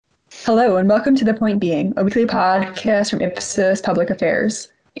Hello, and welcome to The Point Being, a weekly podcast from Ipsos Public Affairs.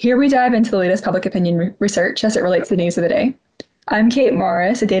 Here we dive into the latest public opinion research as it relates to the news of the day. I'm Kate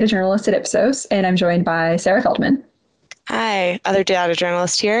Morris, a data journalist at Ipsos, and I'm joined by Sarah Feldman. Hi, other data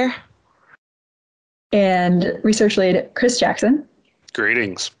journalist here. And research lead Chris Jackson.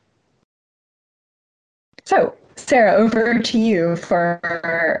 Greetings. So, Sarah, over to you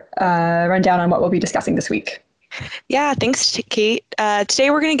for a rundown on what we'll be discussing this week. Yeah, thanks, Kate.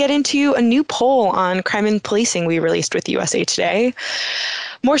 Today we're going to get into a new poll on crime and policing we released with USA Today.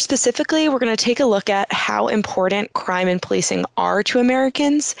 More specifically, we're going to take a look at how important crime and policing are to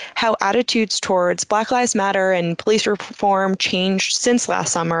Americans, how attitudes towards Black Lives Matter and police reform changed since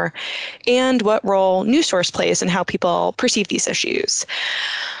last summer, and what role news source plays in how people perceive these issues.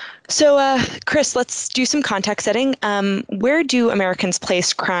 So, Chris, let's do some context setting. Where do Americans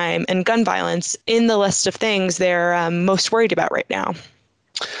place crime and gun violence in the list of things they're most worried about right now?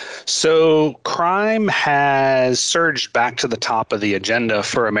 So crime has surged back to the top of the agenda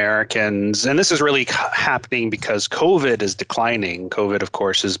for Americans. And this is really happening because COVID is declining. COVID, of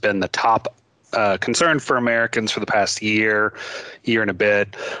course, has been the top concern for Americans for the past year and a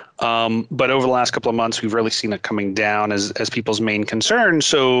bit. But over the last couple of months, we've really seen it coming down as people's main concern.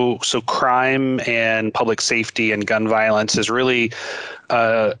 So crime and public safety and gun violence has really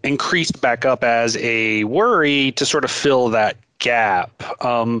increased back up as a worry to sort of fill that gap.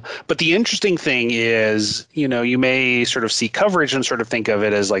 But the interesting thing is, you may sort of see coverage and sort of think of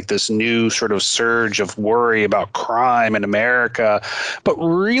it as like this new sort of surge of worry about crime in America. But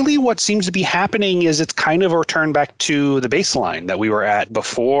really what seems to be happening is it's kind of a return back to the baseline that we were at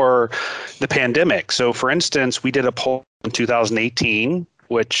before the pandemic. So for instance, we did a poll in 2018,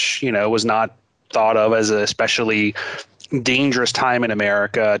 which, was not thought of as an especially dangerous time in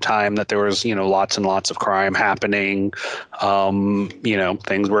America, a time that there was, lots and lots of crime happening.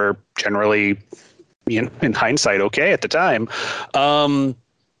 Things were generally, in hindsight, okay at the time. And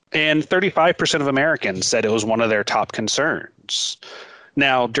 35% of Americans said it was one of their top concerns.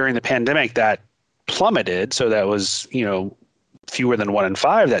 Now, during the pandemic, that plummeted. So that was, fewer than 1 in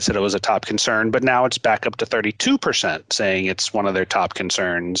 5 that said it was a top concern, but now it's back up to 32% saying it's one of their top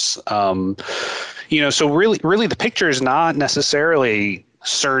concerns. So really the picture is not necessarily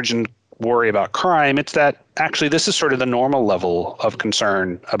surge and worry about crime. It's that actually this is sort of the normal level of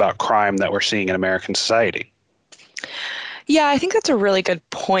concern about crime that we're seeing in American society. Yeah, I think that's a really good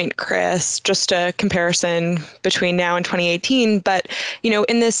point, Chris. Just a comparison between now and 2018. But,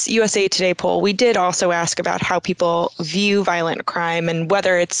 in this USA Today poll, we did also ask about how people view violent crime and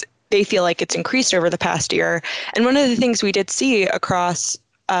whether they feel like it's increased over the past year. And one of the things we did see across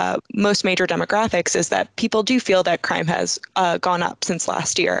most major demographics is that people do feel that crime has gone up since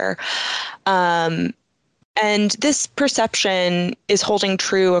last year. And this perception is holding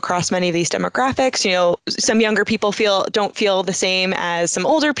true across many of these demographics. Some younger people don't feel the same as some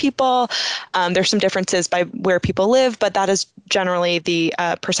older people. There's some differences by where people live, but that is generally the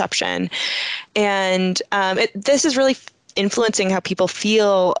perception. And this is really influencing how people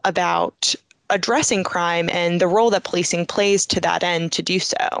feel about addressing crime and the role that policing plays to that end to do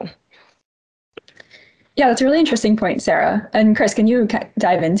so. Yeah, that's a really interesting point, Sarah. And Chris, can you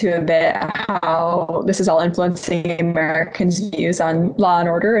dive into a bit how this is all influencing Americans' views on law and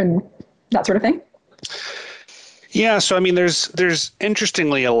order and that sort of thing? Yeah, so there's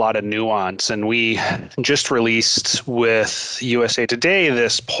interestingly a lot of nuance, and we just released with USA Today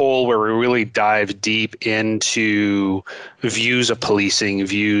this poll where we really dive deep into views of policing,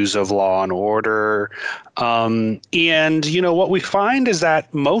 views of law and order. And what we find is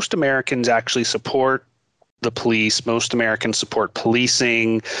that most Americans actually support the police. Most Americans support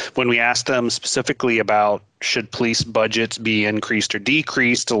policing. When we ask them specifically about should police budgets be increased or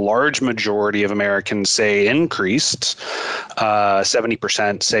decreased, a large majority of Americans say increased.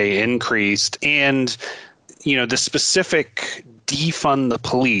 70% say increased. And, the specific defund the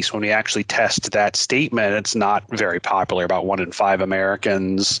police, when we actually test that statement, it's not very popular. About 1 in 5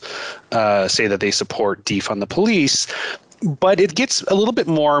 Americans say that they support defund the police. But it gets a little bit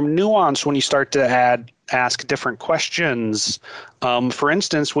more nuanced when you start to ask different questions. For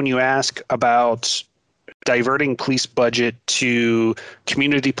instance, when you ask about diverting police budget to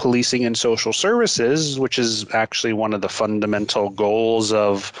community policing and social services, which is actually one of the fundamental goals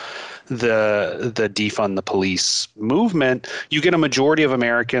of the defund the police movement, you get a majority of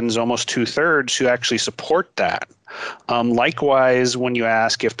Americans, almost 2/3, who actually support that. Likewise, when you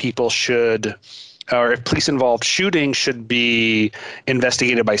ask if people should or if police involved shooting should be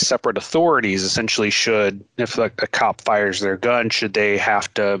investigated by separate authorities. Essentially, if a cop fires their gun, should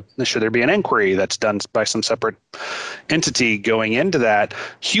there be an inquiry that's done by some separate entity going into that?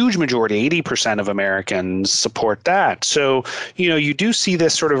 Huge majority, 80% of Americans support that. So, you do see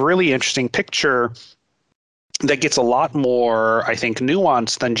this sort of really interesting picture that gets a lot more, I think,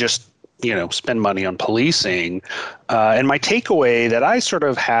 nuanced than just spend money on policing. And my takeaway that I sort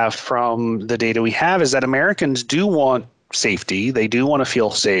of have from the data we have is that Americans do want safety. They do want to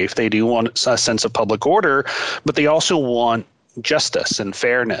feel safe. They do want a sense of public order, but they also want justice and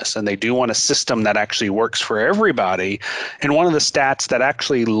fairness, and they do want a system that actually works for everybody. And one of the stats that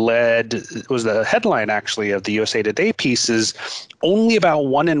actually was the headline actually of the USA Today piece is only about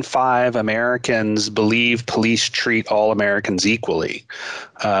 1 in 5 Americans believe police treat all Americans equally.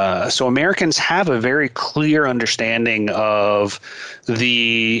 So Americans have a very clear understanding of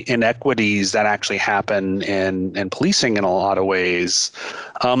the inequities that actually happen in policing in a lot of ways.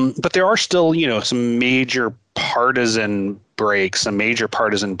 But there are still, some major partisan breakdowns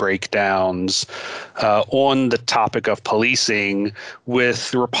on the topic of policing,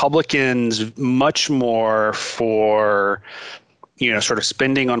 with Republicans much more for sort of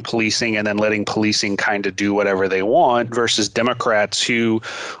spending on policing and then letting policing kind of do whatever they want, versus Democrats who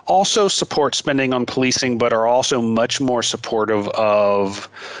also support spending on policing, but are also much more supportive of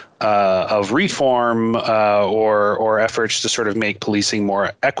reform or efforts to sort of make policing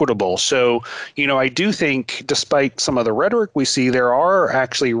more equitable. So, I do think, despite some of the rhetoric we see, there are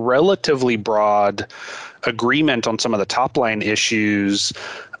actually relatively broad agreement on some of the top line issues,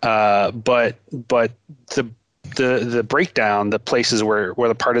 but the breakdown, the places where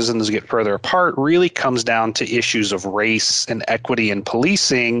the partisans get further apart, really comes down to issues of race and equity in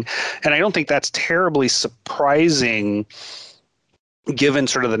policing. And I don't think that's terribly surprising, given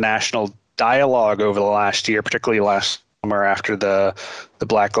sort of the national dialogue over the last year, particularly last summer after the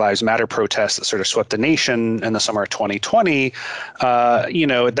Black Lives Matter protests that sort of swept the nation in the summer of 2020.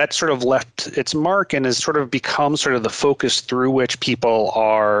 That sort of left its mark and has sort of become sort of the focus through which people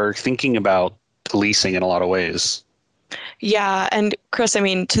are thinking about policing in a lot of ways. Yeah. And Chris, I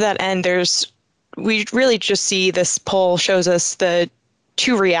mean, to that end, we really just see this poll shows us the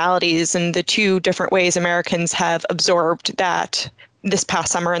two realities and the two different ways Americans have absorbed that this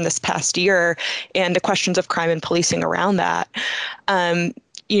past summer and this past year, and the questions of crime and policing around that.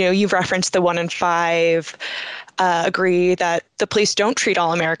 You've referenced the 1 in 5 agree that the police don't treat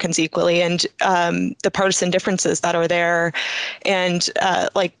all Americans equally, and the partisan differences that are there. And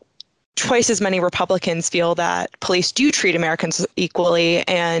twice as many Republicans feel that police do treat Americans equally.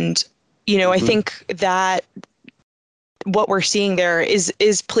 And, I think that what we're seeing there is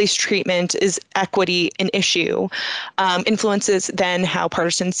police treatment, is equity an issue, influences then how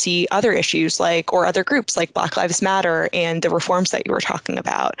partisans see other issues or other groups like Black Lives Matter and the reforms that you were talking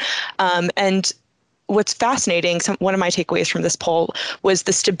about. And what's fascinating, one of my takeaways from this poll was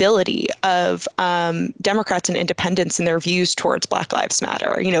the stability of Democrats and independents in their views towards Black Lives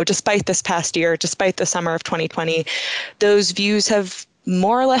Matter. Despite this past year, despite the summer of 2020, those views have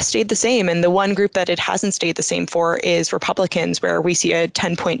more or less stayed the same. And the one group that it hasn't stayed the same for is Republicans, where we see a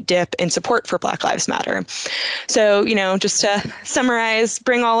 10-point dip in support for Black Lives Matter. So, just to summarize,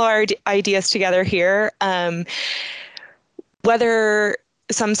 bring all our ideas together here, whether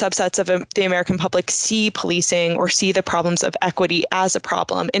some subsets of the American public see policing or see the problems of equity as a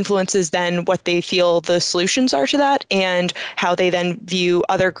problem influences then what they feel the solutions are to that, and how they then view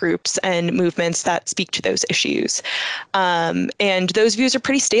other groups and movements that speak to those issues. And those views are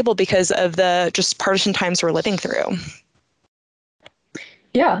pretty stable because of the just partisan times we're living through.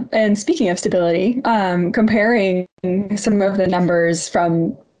 Yeah, and speaking of stability, comparing some of the numbers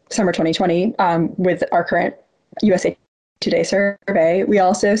from summer 2020 with our current USA Today survey, we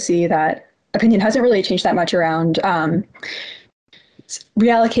also see that opinion hasn't really changed that much around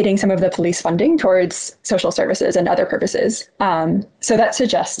reallocating some of the police funding towards social services and other purposes. So that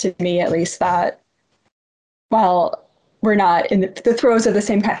suggests to me, at least, that while we're not in the throes of the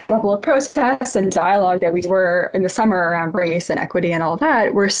same kind of level of protests and dialogue that we were in the summer around race and equity and all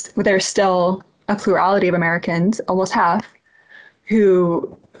that, there's still a plurality of Americans, almost half,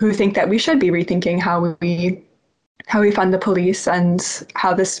 who think that we should be rethinking how we fund the police and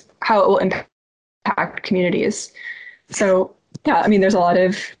how it will impact communities. So yeah, I mean, there's a lot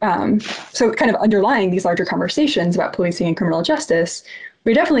of so kind of underlying these larger conversations about policing and criminal justice,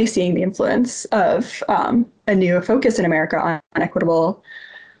 we're definitely seeing the influence of a new focus in America on equitable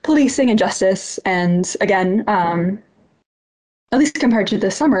policing and justice. And again, at least compared to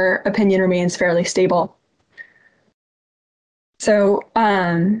this summer, opinion remains fairly stable. So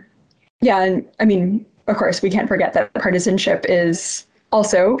Yeah, and I mean, of course, we can't forget that partisanship is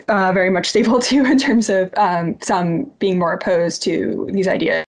also very much stable too, in terms of some being more opposed to these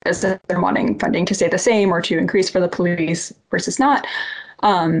ideas that they're wanting funding to stay the same or to increase for the police versus not.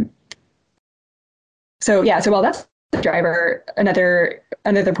 Um, so yeah, so while that's the driver, another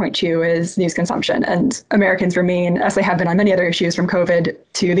point too is news consumption, and Americans remain, as they have been on many other issues from COVID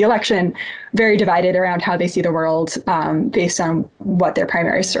to the election, very divided around how they see the world based on what their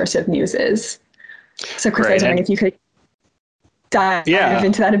primary source of news is. So, Chris, I was Right. wondering And if you could dive yeah,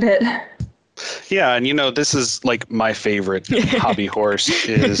 into that a bit. yeah, and this is like my favorite hobby horse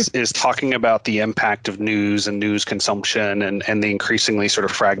is talking about the impact of news and news consumption and the increasingly sort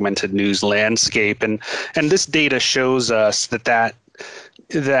of fragmented news landscape. And this data shows us that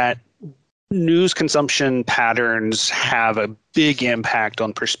news consumption patterns have a big impact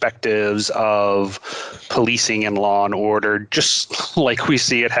on perspectives of policing and law and order, just like we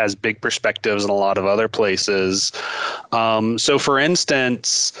see it has big perspectives in a lot of other places. So, for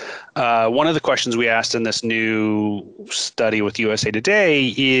instance, one of the questions we asked in this new study with USA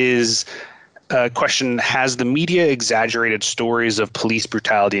Today is question: has the media exaggerated stories of police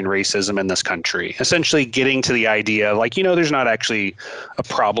brutality and racism in this country? Essentially getting to the idea of there's not actually a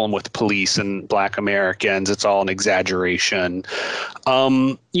problem with police and Black Americans. It's all an exaggeration.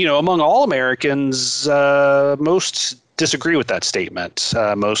 Among all Americans, most disagree with that statement.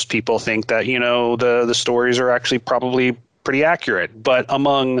 Most people think that, the stories are actually probably pretty accurate. But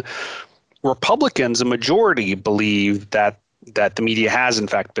among Republicans, a majority believe that the media has in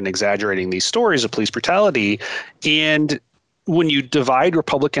fact been exaggerating these stories of police brutality. And when you divide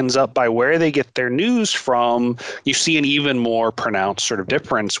Republicans up by where they get their news from, you see an even more pronounced sort of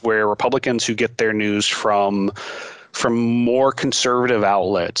difference where Republicans who get their news from more conservative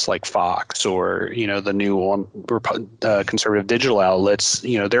outlets like Fox or the new one, conservative digital outlets,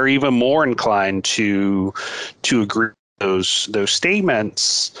 they're even more inclined to agree with those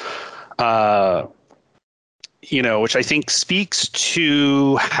statements. Which I think speaks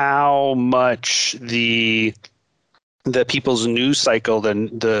to how much the people's news cycle,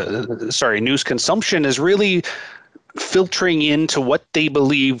 news consumption is really filtering into what they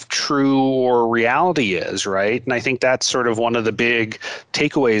believe true or reality is, right? And I think that's sort of one of the big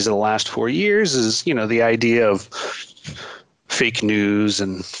takeaways of the last 4 years is, the idea of fake news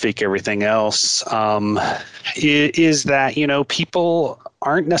and fake everything else, is that, people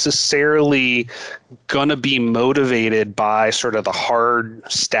aren't necessarily going to be motivated by sort of the hard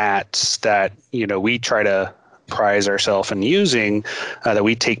stats that we try to prize ourselves in using, that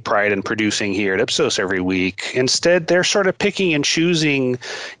we take pride in producing here at Ipsos every week. Instead, they're sort of picking and choosing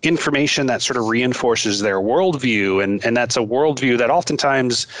information that sort of reinforces their worldview, and that's a worldview that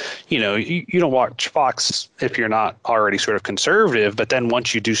oftentimes, you don't watch Fox if you're not already sort of conservative, but then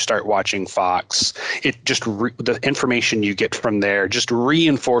once you do start watching Fox, it just the information you get from there just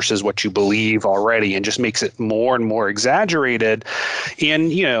reinforces what you believe already and just makes it more and more exaggerated, and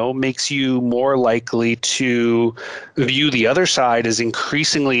makes you more likely to view the other side as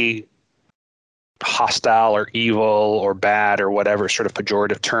increasingly hostile or evil or bad or whatever sort of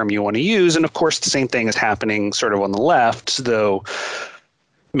pejorative term you want to use. And of course, the same thing is happening sort of on the left, though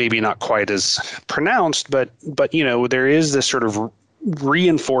maybe not quite as pronounced, but there is this sort of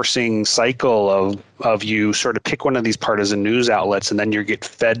reinforcing cycle of you sort of pick one of these partisan news outlets and then you get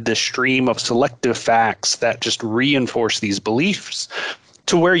fed this stream of selective facts that just reinforce these beliefs,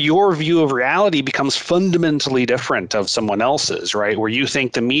 to where your view of reality becomes fundamentally different of someone else's, right? Where you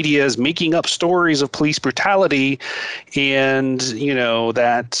think the media is making up stories of police brutality, and these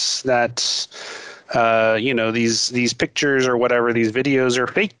pictures or whatever, these videos are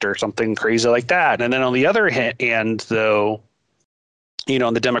faked or something crazy like that. And then on the other hand, though,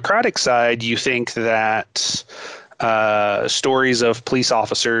 on the Democratic side, you think that stories of police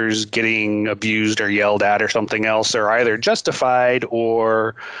officers getting abused or yelled at or something else are either justified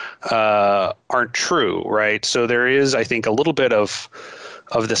or aren't true, right? So there is, I think, a little bit of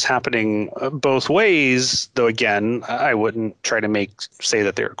this happening both ways, though again, I wouldn't try to say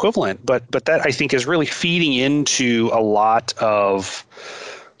that they're equivalent, but that I think is really feeding into a lot of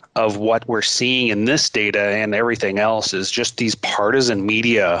what we're seeing in this data and everything else is just these partisan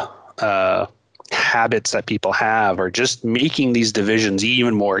media habits that people have are just making these divisions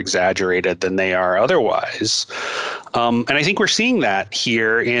even more exaggerated than they are otherwise. And I think we're seeing that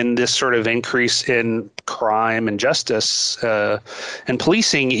here in this sort of increase in crime and justice, and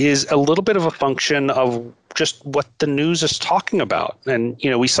policing is a little bit of a function of just what the news is talking about. And,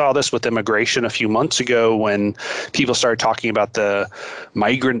 we saw this with immigration a few months ago when people started talking about the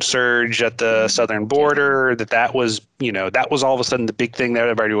migrant surge at the southern border, that was that was all of a sudden the big thing that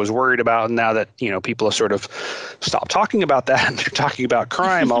everybody was worried about. And now that, people have sort of stopped talking about that and they're talking about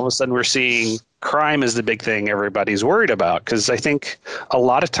crime, all of a sudden we're seeing crime is the big thing everybody's worried about. Because I think a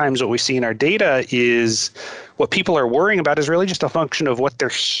lot of times what we see in our data is what people are worrying about is really just a function of what they're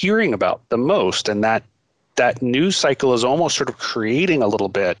hearing about the most. And that news cycle is almost sort of creating a little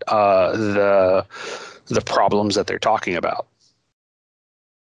bit the problems that they're talking about.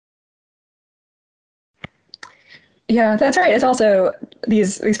 Yeah, that's right. It's also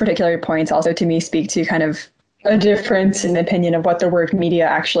these particular points also to me speak to kind of a difference in opinion of what the word media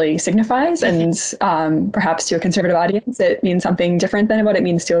actually signifies, and perhaps to a conservative audience, it means something different than what it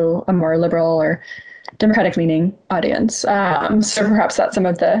means to a more liberal or democratic-leaning audience. So perhaps that's some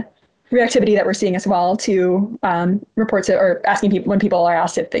of the reactivity that we're seeing as well to reports or asking people when people are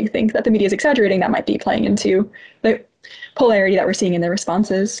asked if they think that the media is exaggerating, that might be playing into the polarity that we're seeing in their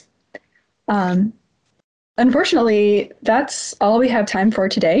responses. Unfortunately, that's all we have time for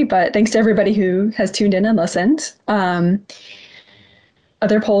today, but thanks to everybody who has tuned in and listened.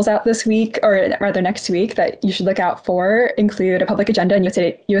 Other polls out this week, or rather next week, that you should look out for include a Public Agenda and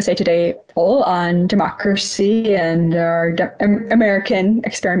USA Today poll on democracy and our American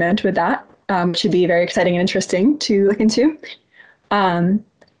experiment with that. Should be very exciting and interesting to look into. And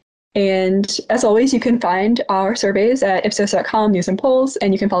as always, you can find our surveys at ipsos.com, news and polls,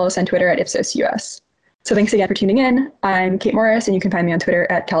 and you can follow us on Twitter at ipsosus. So thanks again for tuning in. I'm Kate Morris, and you can find me on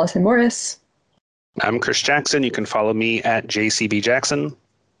Twitter at Callison Morris. I'm Chris Jackson. You can follow me at JCB Jackson.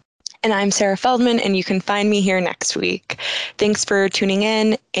 And I'm Sarah Feldman, and you can find me here next week. Thanks for tuning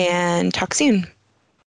in, and talk soon.